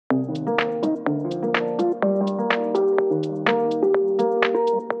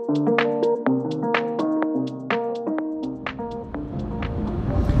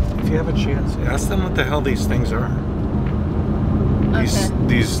chance. Ask them what the hell these things are.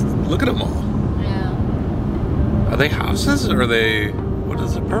 These, look at them all. Yeah. Are they houses or are they, what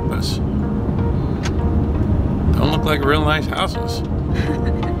is the purpose? Don't look like real nice houses.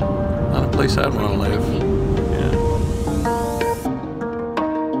 Not a place I'd want to live. Yeah.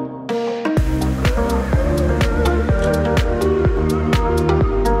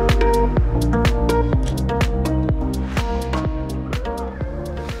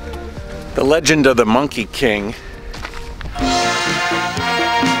 The legend of the Monkey King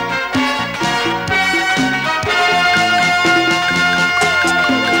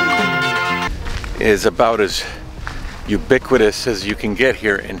is about as ubiquitous as you can get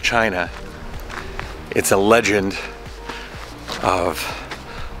here in China. It's a legend of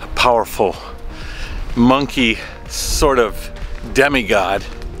a powerful monkey sort of demigod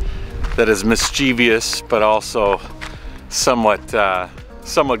that is mischievous but also somewhat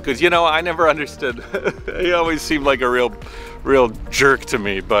good. You know, I never understood. He always seemed like a real jerk to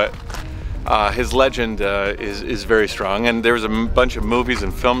me, but his legend is very strong, and there's a bunch of movies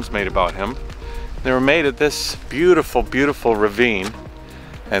and films made about him. They were made at this beautiful, beautiful ravine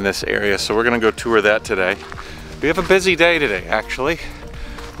in this area, so we're gonna go tour that today. We have a busy day today, actually.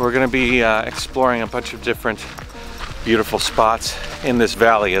 We're gonna be exploring a bunch of different beautiful spots in this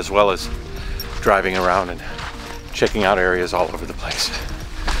valley, as well as driving around and checking out areas all over the place.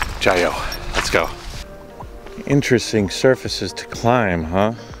 Jayoe, let's go. Interesting surfaces to climb,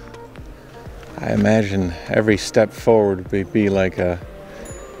 huh? I imagine every step forward would be like a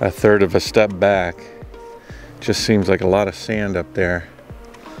third of a step back. Just seems like a lot of sand up there.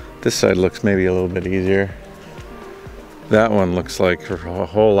 This side looks maybe a little bit easier. That one looks like a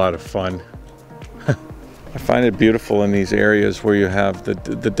whole lot of fun. I find it beautiful in these areas where you have the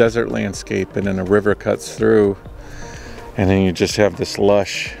desert landscape and then a river cuts through, and then you just have this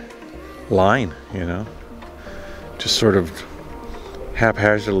lush line, you know, just sort of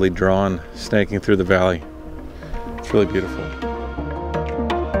haphazardly drawn, snaking through the valley. It's really beautiful.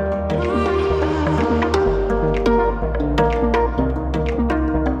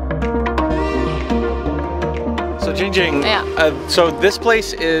 So Xinjiang, yeah. So this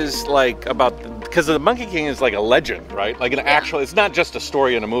place is like because the Monkey King is like a legend, right? Like an actual, it's not just a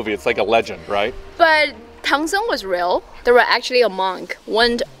story in a movie, it's like a legend, right? But Tang Song was real. There were actually a monk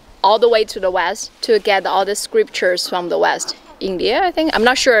went all the way to the west to get all the scriptures from the west. India, I think. I'm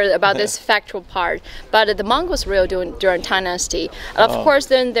not sure about this factual part, but the monk was real during Tang Dynasty. Of course,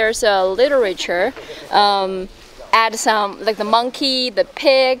 then there's a literature. Add some like the monkey, the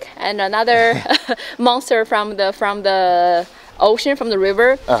pig, and another monster from the ocean, from the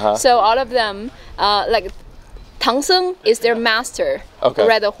river. So all of them, like Tang Song is their master,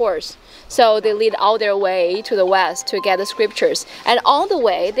 ride the horse. So they lead all their way to the west to get the scriptures, and all the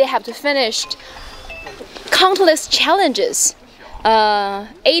way they have to finish countless challenges.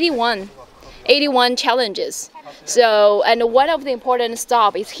 81 challenges. So, and one of the important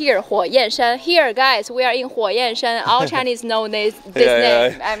stop is here, Huoyan Shan. Here, guys, we are in Huoyan Shan. All Chinese know this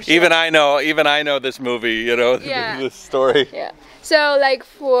name. I'm sure. Even I know this movie. You know, this story. Yeah. So, like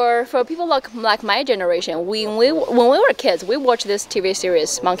for people like my generation, when we were kids, we watched this TV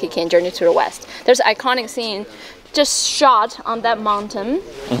series, Monkey King: Journey to the West. There's an iconic scene just shot on that mountain.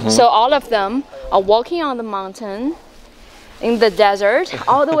 So all of them are walking on the mountain in the desert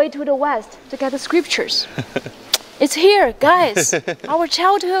all the way to the west to get the scriptures. It's here, guys. Our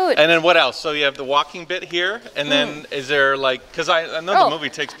childhood. And then what else? So you have the walking bit here, and then is there like, because I know the movie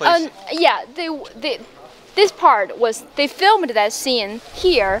takes place. Yeah, this part was, they filmed that scene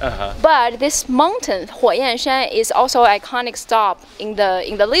here, but this mountain, Huoyan Shan, is also an iconic stop in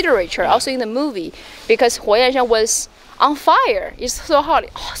the literature, also in the movie, because Huoyan Shan was on fire. It's so hot,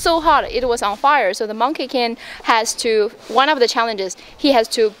 it was on fire. So the Monkey King has to, one of the challenges, he has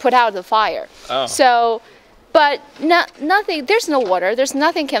to put out the fire. So, but nothing, there's no water, there's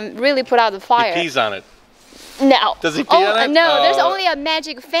nothing can really put out the fire. He pees on it. No. Does he pee on it? No, there's only a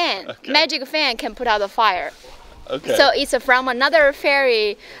magic fan. Okay. Magic fan can put out the fire. Okay. So it's from another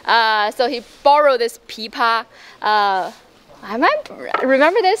fairy. So he borrowed this pipa. I might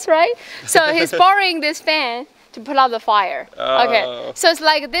remember this, right? So he's borrowing this fan to put out the fire. Okay. So it's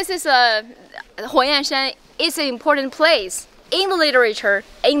like, this is Huoyan Shan is an important place in the literature,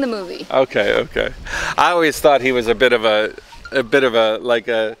 in the movie. Okay. I always thought he was a bit of a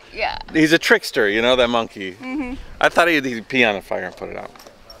he's a trickster, you know, that monkey. I thought he'd pee on a fire and put it out.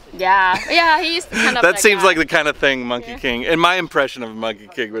 Yeah, he's kind of that seems like the kind of thing Monkey King, in my impression of Monkey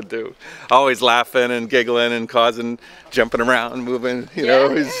King, would do. Always laughing and giggling and jumping around, moving, you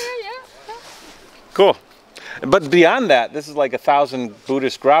know. Cool. But beyond that, this is like 1,000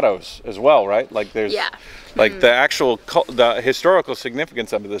 Buddhist grottos as well, right? Like there's, like the actual, the historical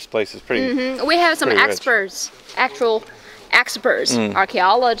significance of this place is pretty. We have some experts, actual experts,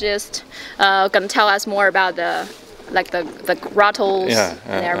 archaeologists, gonna tell us more about the grottos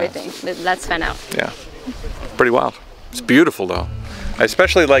and everything. Let's find out. Yeah, pretty wild. It's beautiful though. I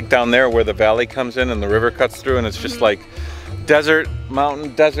especially like down there where the valley comes in and the river cuts through, and it's just like desert,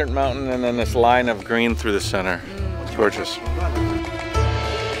 mountain, and then this line of green through the center. It's gorgeous.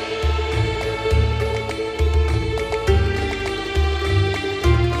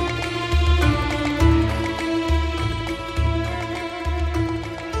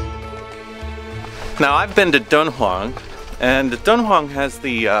 Now I've been to Dunhuang, and Dunhuang has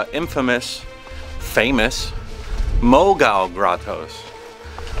the famous Mogao grottos.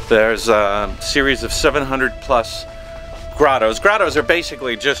 There's a series of 700 plus grottos. Grottos are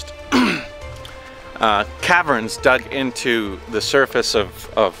basically just caverns dug into the surface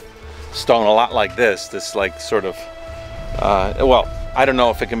of stone, a lot like this like sort of, well, I don't know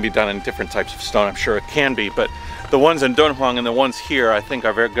if it can be done in different types of stone. I'm sure it can be, but the ones in Dunhuang and the ones here I think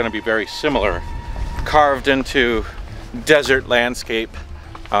are going to be very similar. Carved into desert landscape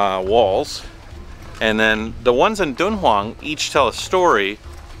walls. And then the ones in Dunhuang each tell a story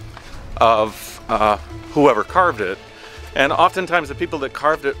of whoever carved it. And oftentimes the people that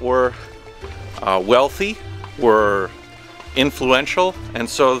carved it were wealthy, were influential, and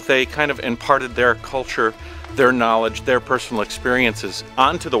so they kind of imparted their culture, their knowledge, their personal experiences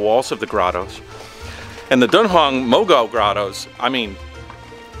onto the walls of the grottos. And the Dunhuang Mogao grottos, I mean,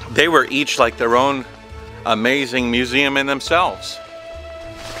 they were each like their own amazing museum in themselves.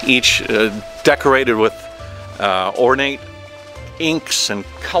 Each decorated with ornate inks and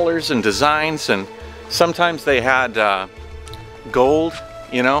colors and designs, and sometimes they had gold,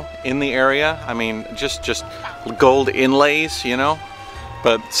 you know, in the area. I mean, just gold inlays, you know.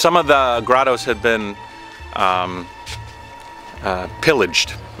 But some of the grottos had been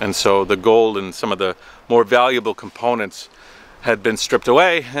pillaged, and so the gold and some of the more valuable components had been stripped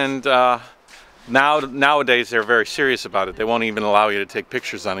away, and nowadays they're very serious about it. They won't even allow you to take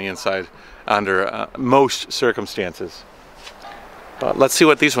pictures on the inside under most circumstances. But let's see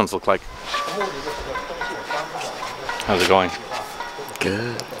what these ones look like. How's it going?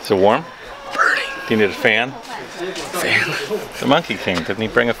 Good. Is it warm? Burning. Do you need a fan? Fan. The Monkey King, didn't he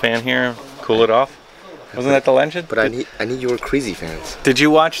bring a fan here? Cool it off? Wasn't that the legend? But I need your crazy fans. Did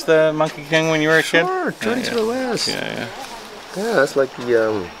you watch the Monkey King when you were a kid? Sure, Journey to the West. Yeah. Yeah, that's like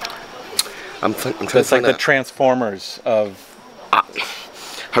the I'm trying to It's like find the out. Transformers of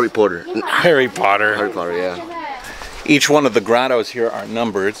Harry Potter. Harry Potter. Harry Potter, yeah. Each one of the grottos here are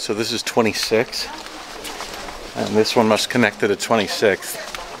numbered, so this is 26. And this one must connect to the 26th.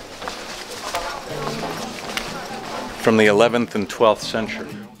 From the 11th and 12th century.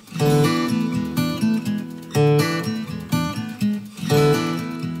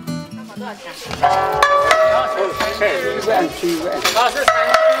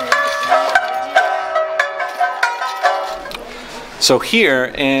 So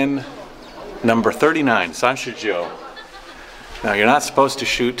here in number 39, Sanshijou. Now you're not supposed to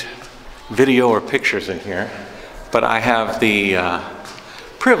shoot video or pictures in here, but I have the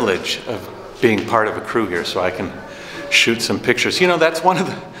privilege of being part of a crew here, so I can shoot some pictures. You know, that's one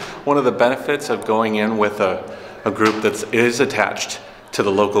of the benefits of going in with a group that is attached to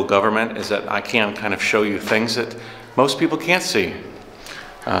the local government, is that I can kind of show you things that most people can't see.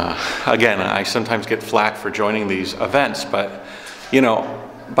 Again, I sometimes get flack for joining these events, but you know,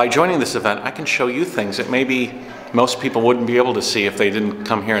 by joining this event, I can show you things that maybe most people wouldn't be able to see if they didn't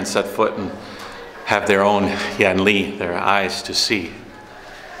come here and set foot and have their own Yanli, their eyes to see.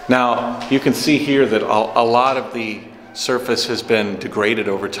 Now, you can see here that a lot of the surface has been degraded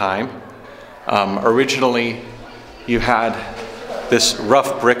over time. Originally, you had this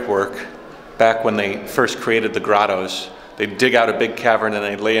rough brickwork back when they first created the grottos. They'd dig out a big cavern and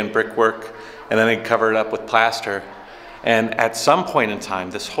they'd lay in brickwork, and then they'd cover it up with plaster. And at some point in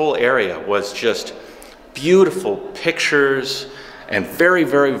time, this whole area was just beautiful pictures and very,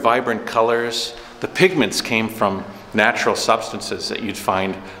 very vibrant colors. The pigments came from natural substances that you'd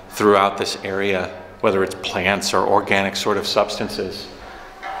find throughout this area, whether it's plants or organic sort of substances.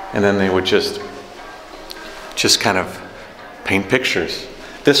 And then they would just kind of paint pictures.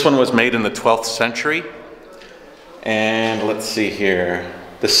 This one was made in the 12th century. And let's see here.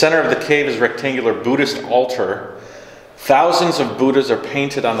 The center of the cave is a rectangular Buddhist altar. Thousands of Buddhas are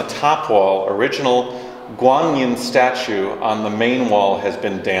painted on the top wall. Original Guanyin statue on the main wall has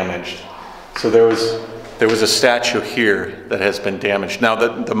been damaged. So there was a statue here that has been damaged. Now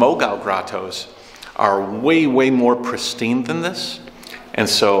the Mogao grottos are way, way more pristine than this. And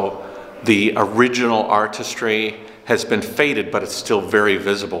so the original artistry has been faded, but it's still very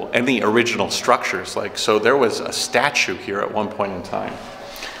visible. And the original structures, like, so there was a statue here at one point in time.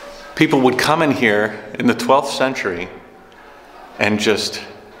 People would come in here in the 12th century and just,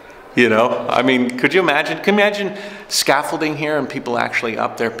 you know, I mean, could you imagine? Can you imagine scaffolding here and people actually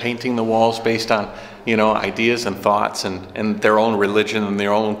up there painting the walls based on, you know, ideas and thoughts and their own religion and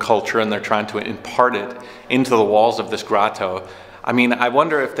their own culture, and they're trying to impart it into the walls of this grotto. I mean, I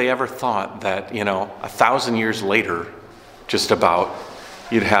wonder if they ever thought that, you know, 1,000 years later, just about,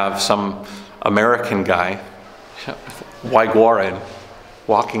 you'd have some American guy, Huoyan,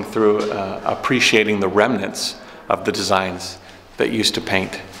 walking through appreciating the remnants of the designs that used to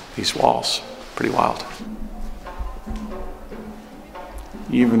paint these walls. Pretty wild.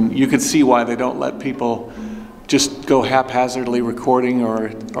 Even you could see why they don't let people just go haphazardly recording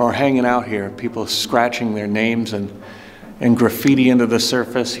or hanging out here. People scratching their names and graffiti into the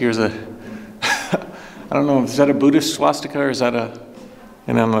surface. Here's a, I don't know, is that a Buddhist swastika or is that a,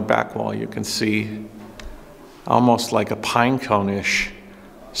 and on the back wall you can see almost like a pine cone-ish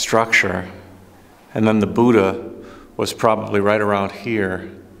structure. And then the Buddha was probably right around here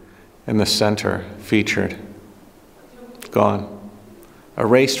in the center, featured. Gone.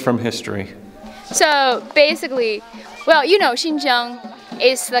 Erased from history. So basically, well, you know, Xinjiang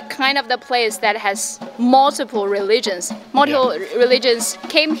is the kind of the place that has multiple religions. Multiple religions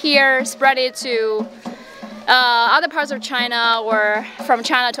came here, spread it to other parts of China, or from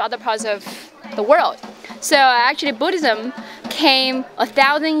China to other parts of the world. So actually Buddhism came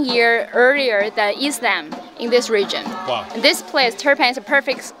 1,000 years earlier than Islam in this region. Wow. And this place, Turpan, is a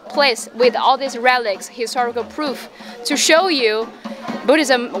perfect place with all these relics, historical proof to show you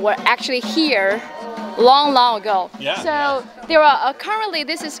Buddhism were actually here long, long ago. Yeah. So there are currently,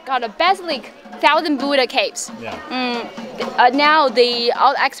 this is called a Bezeklik, 1,000 Buddha caves. Yeah. Now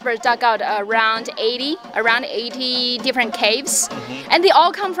all experts dug out around 80 different caves, and they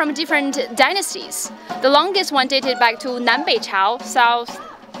all come from different dynasties. The longest one dated back to Nanbei Chao,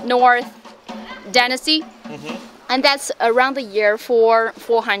 South-North dynasty, and that's around the year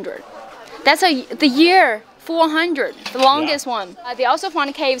 400. That's the year 400, the longest one. They also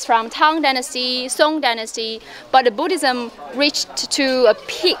found caves from Tang Dynasty, Song Dynasty, but Buddhism reached to a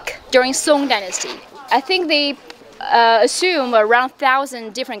peak during Song Dynasty. I think they assume around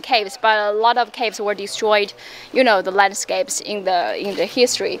 1,000 different caves, but a lot of caves were destroyed. You know, the landscapes in the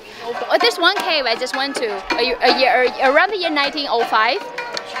history. There's one cave I just went to around the year 1905.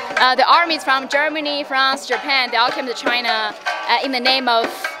 The armies from Germany, France, Japan, they all came to China in the name of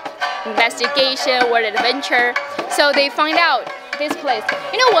investigation or adventure. So they find out this place.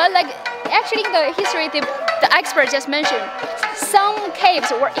 You know what? Like, actually, in the history, the expert just mentioned some caves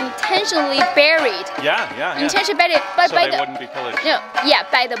were intentionally buried. Yeah. Intentionally buried, but so by they wouldn't be pillaged. No, yeah,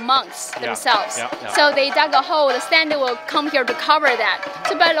 by the monks themselves. Yeah. So they dug a hole. The sand will come here to cover that.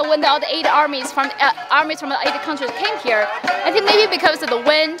 So, but when all the 8 armies from the 8 countries came here, I think maybe because of the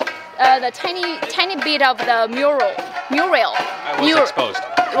wind, the tiny bit of the mural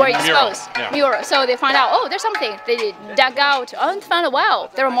were exposed. Mural. So they found out, oh, there's something. They dug out and found out, wow,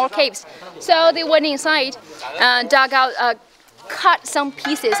 there are more caves. So they went inside, dug out, cut some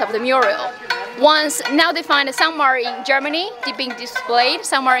pieces of the mural. Now they find some are in Germany, being displayed,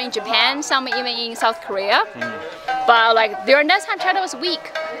 some are in Japan, some even in South Korea. But like during that time, China was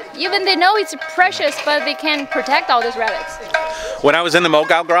weak. Even they know it's precious, but they can't protect all these relics. When I was in the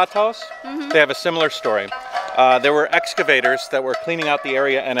Mogao grottos, they have a similar story. There were excavators that were cleaning out the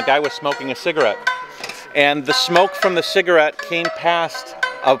area, and a guy was smoking a cigarette. And the smoke from the cigarette came past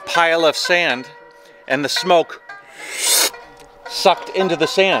a pile of sand, and the smoke sucked into the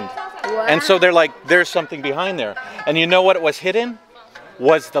sand. Wow. And so they're like, there's something behind there. And you know what it was hidden?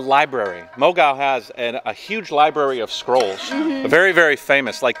 Was the library. Mogao has a huge library of scrolls. Very, very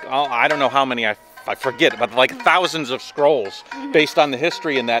famous. Like, I don't know how many, I forget, but like thousands of scrolls based on the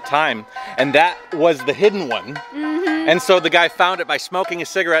history in that time. And that was the hidden one. And so the guy found it by smoking a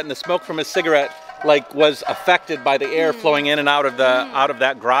cigarette, and the smoke from his cigarette like was affected by the air flowing in and out of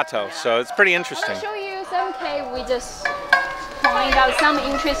that grotto. So it's pretty interesting. I'll show you some cave. We just find out some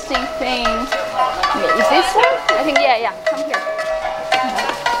interesting things. Is this one? I think yeah. Come here.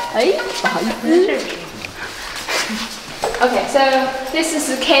 Okay, so this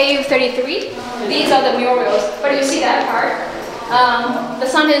is cave 33. These are the murals. But you see that part? The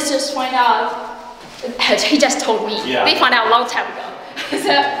scientists just find out. He just told me. Yeah. They found out a long time ago. So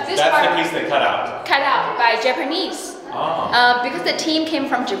this That's part the piece they cut out. Cut out by Japanese. Because the team came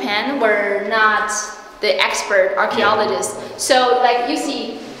from Japan, were not the expert archaeologists. So like you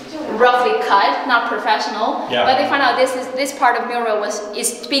see, roughly cut, not professional. Yeah. But they found out this part of mural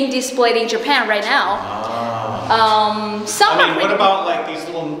is being displayed in Japan right now. What about like these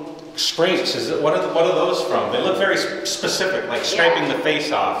little scrapes? What are those from? They look very specific, like scraping the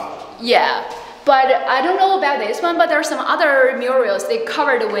face off. Yeah, but I don't know about this one. But there are some other murals they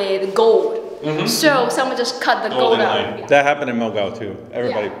covered with gold. So someone just cut the gold out. That happened in Mogao too.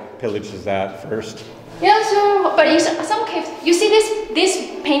 Everybody pillages that first. Yeah, so, but in some cases, you see this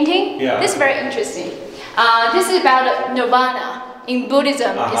painting? Yeah. This is very interesting. This is about Nirvana. In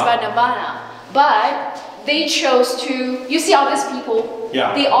Buddhism, it's about Nirvana. But they chose to, you see all these people,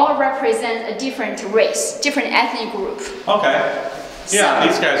 they all represent a different race, different ethnic group. Okay. Yeah,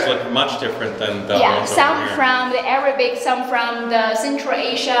 these guys look much different than the ones some over here. from the Arabic, some from the Central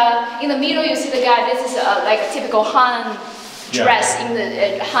Asia. In the middle, you see the guy, this is like a typical Han dress in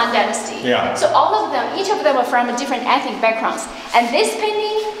the Han Dynasty. Yeah. So all of them, each of them are from different ethnic backgrounds. And this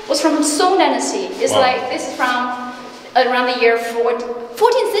painting was from Song Dynasty. It's like, this is from around the year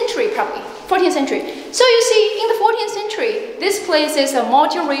 14th century probably. 14th century. So you see, in the 14th century, this place is a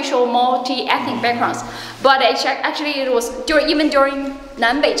multiracial, multi-ethnic backgrounds. But actually, it was even during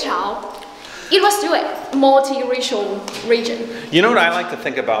Nanbei Chao, it was still a multiracial region. You know what I like to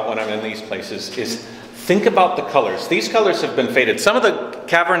think about when I'm in these places is think about the colors. These colors have been faded. Some of the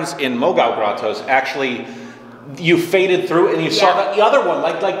caverns in Mogao grottos actually, you faded through and you saw that the other one,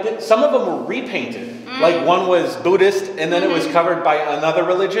 like some of them were repainted. Like one was Buddhist and then it was covered by another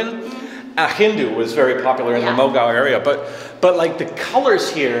religion. Hindu was very popular in the Mogao area, but like the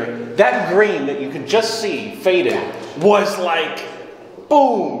colors here, that green that you could just see faded was like,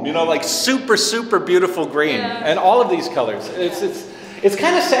 boom, you know, like super, super beautiful green. And all of these colors, it's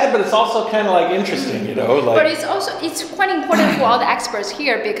kind of sad, but it's also kind of like interesting, you know. Like, but it's quite important for all the experts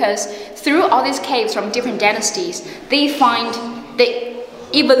here because through all these caves from different dynasties, they find the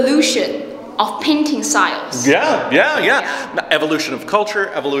evolution of painting styles. Yeah. Evolution of culture,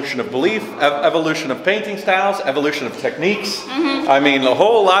 evolution of belief, evolution of painting styles, evolution of techniques. I mean, a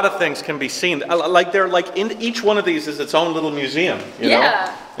whole lot of things can be seen. Like they're like in each one of these is its own little museum. You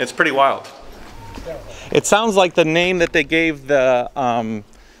know? It's pretty wild. It sounds like the name that they gave the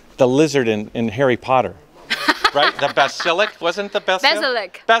lizard in Harry Potter, right? The basilic, wasn't the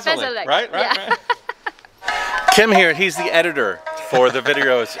basilic? Bezeklik, right. Kim here, he's the editor for the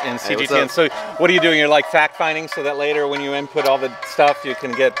videos in CGTN. So what are you doing? You're like fact finding so that later when you input all the stuff you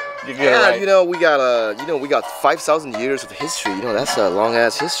can get it right. You know, we got 5,000 years of history. You know, that's a long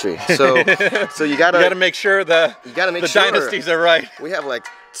ass history. So you gotta make sure the dynasties are right. We have like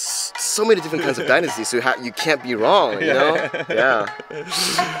so many different kinds of dynasties, so you can't be wrong, you know?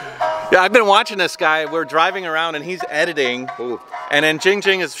 Yeah, I've been watching this guy. We're driving around and he's editing. And then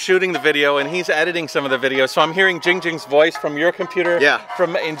Jingjing is shooting the video and he's editing some of the videos. So I'm hearing Jingjing's voice from your computer,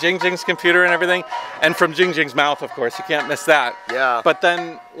 in Jingjing's computer and everything. And from Jingjing's mouth, of course, you can't miss that. Yeah. But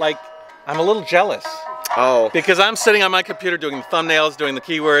then, like, I'm a little jealous. Because I'm sitting on my computer doing the thumbnails, doing the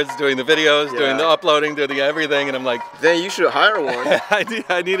keywords, doing the videos, doing the uploading, doing the everything, and I'm like... Then you should hire one.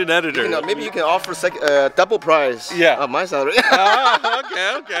 I need an editor. Maybe you can offer double price of my salary.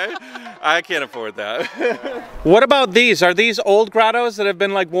 Okay. I can't afford that. What about these? Are these old grottos that have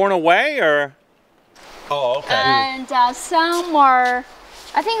been like worn away, or...? Oh, okay. And some are...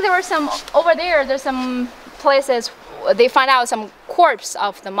 I think there were some... Over there's some places they find out some corpse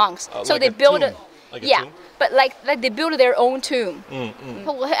of the monks. So like they build it... Like tomb? But like they built their own tomb.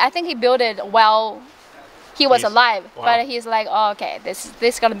 I think he built it while he was alive. Wow. But he's like, oh, okay, this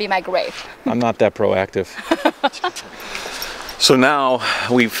is gonna be my grave. I'm not that proactive. So now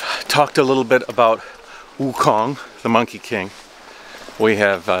we've talked a little bit about Wukong, the Monkey King. We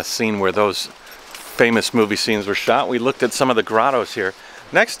have seen where those famous movie scenes were shot. We looked at some of the grottos here.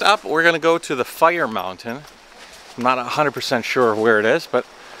 Next up, we're gonna go to the Fire Mountain. I'm not 100% sure where it is, but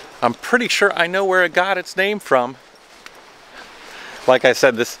I'm pretty sure I know where it got its name from. Like I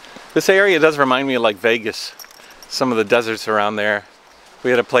said, this area does remind me of like Vegas. Some of the deserts around there.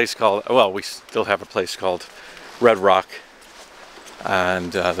 We had a place called, well, we still have a place called Red Rock.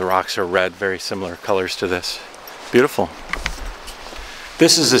 And the rocks are red, very similar colors to this. Beautiful.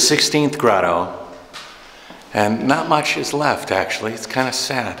 This is the 16th grotto. And not much is left, actually. It's kind of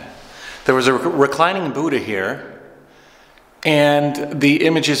sad. There was a reclining Buddha here. And the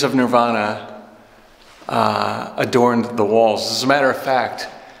images of Nirvana adorned the walls. As a matter of fact,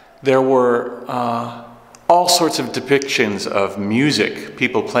 there were all sorts of depictions of music,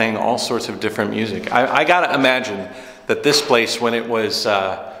 people playing all sorts of different music. I gotta imagine that this place, when it was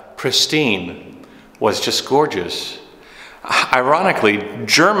pristine, was just gorgeous. Ironically,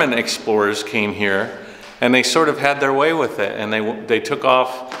 German explorers came here and they sort of had their way with it, and they took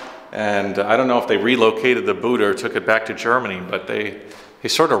off And I don't know if they relocated the Buddha or took it back to Germany, but they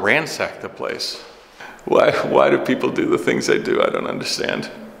sort of ransacked the place. Why do people do the things they do? I don't understand.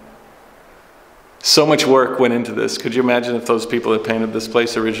 So much work went into this. Could you imagine if those people that painted this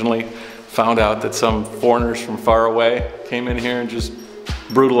place originally found out that some foreigners from far away came in here and just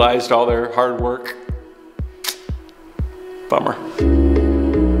brutalized all their hard work? Bummer.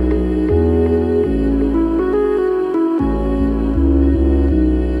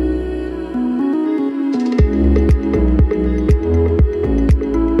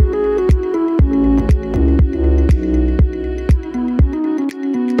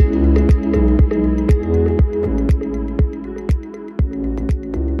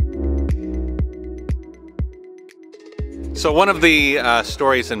 So one of the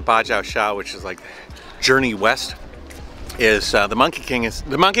stories in Bajiao, which is like Journey West, is the Monkey King is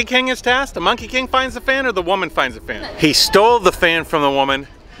tasked. The Monkey King finds the fan, or the woman finds the fan. He stole the fan from the woman,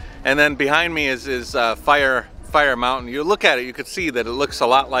 and then behind me is Fire Mountain. You look at it, you could see that it looks a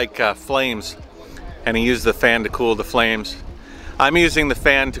lot like flames, and he used the fan to cool the flames. I'm using the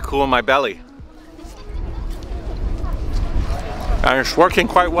fan to cool my belly, and it's working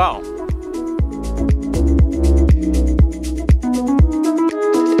quite well.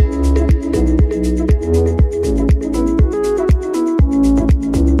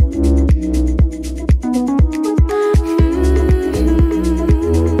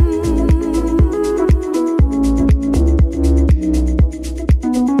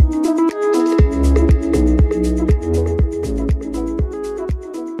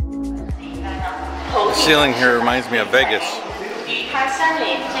 The ceiling here reminds me of Vegas.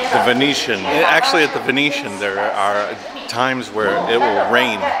 The Venetian. Actually, at the Venetian, there are times where it will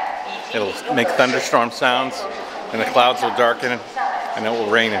rain. It'll make thunderstorm sounds, and the clouds will darken, and it will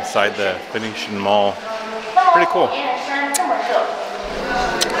rain inside the Venetian Mall. Pretty cool.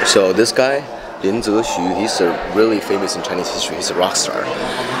 So this guy, Lin Zexu, he's really famous in Chinese history. He's a rock star.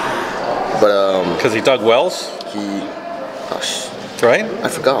 But because he dug wells? Right? I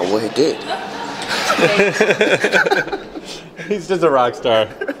forgot what he did. He's just a rock star.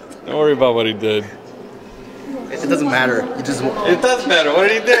 Don't worry about what he did. It doesn't matter. It does matter. What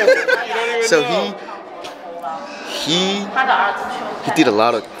did he do? You don't even so know. he did a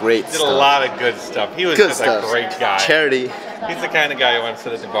lot of great stuff. Did a lot of good stuff. He was good just stuff. a great guy. Charity. He's the kind of guy who wants to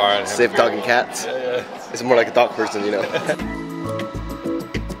sit at the bar and save dog and cats. Yeah. It's more like a dog person, you know.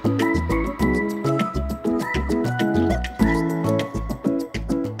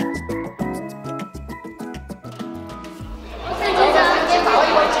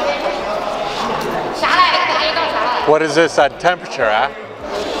 What is this temperature at?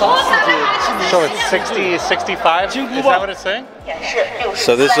 So it's 60, 65? Is that what it's saying?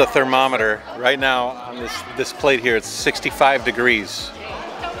 So this is a thermometer. Right now on this plate here, it's 65 degrees.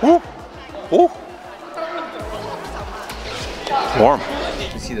 Woo! Woo! Warm.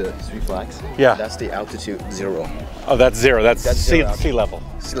 You see the three flags? Yeah. That's the altitude 0. Oh, that's 0. That's sea level.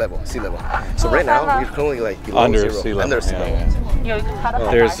 Sea level. So right now we're currently like below under 0. sea level. Under sea level.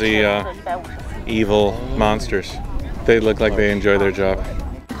 Yeah. There's the evil monsters. They look like they enjoy their job.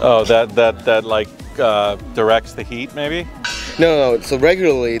 Oh, that like directs the heat, maybe? No. So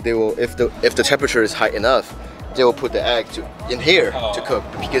regularly they will, if the temperature is high enough, they will put the egg in here to cook.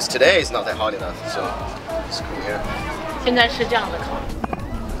 Because today it's not that hot enough, so it's cool here.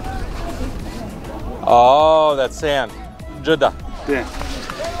 Oh, that's sand. 真的. Yeah.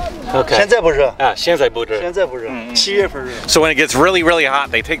 Okay. 现在不是. 现在不是. 现在不是. 7月份是. So when it gets really, really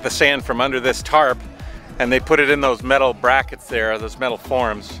hot, they take the sand from under this tarp and they put it in those metal brackets there, those metal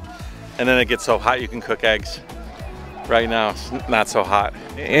forms, and then it gets so hot you can cook eggs. Right now, it's not so hot.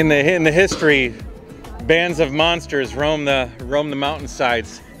 In the history, bands of monsters roam the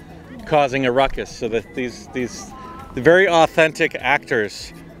mountainsides, causing a ruckus. So that these the very authentic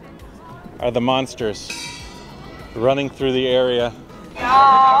actors are the monsters running through the area.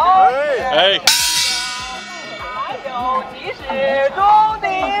 Hey!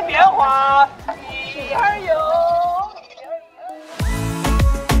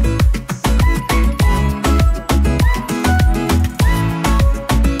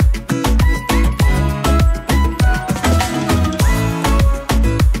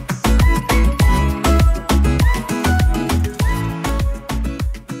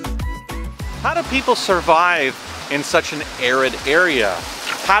 How do people survive in such an arid area?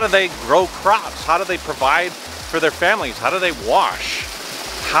 How do they grow crops? How do they provide for their families? How do they wash?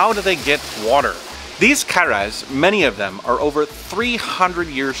 How do they get water? These karas, many of them, are over 300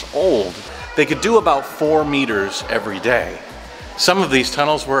 years old. They could do about 4 meters every day. Some of these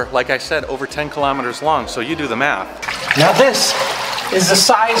tunnels were, like I said, over 10 kilometers long, so you do the math. Now this is the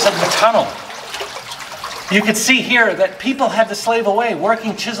size of the tunnel. You can see here that people had to slave away,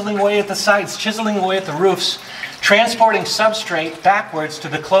 working, chiseling away at the sides, chiseling away at the roofs, transporting substrate backwards to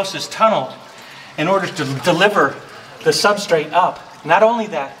the closest tunnel in order to deliver the substrate up. Not only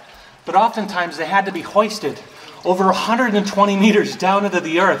that, but oftentimes they had to be hoisted over 120 meters down into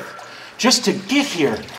the earth just to get here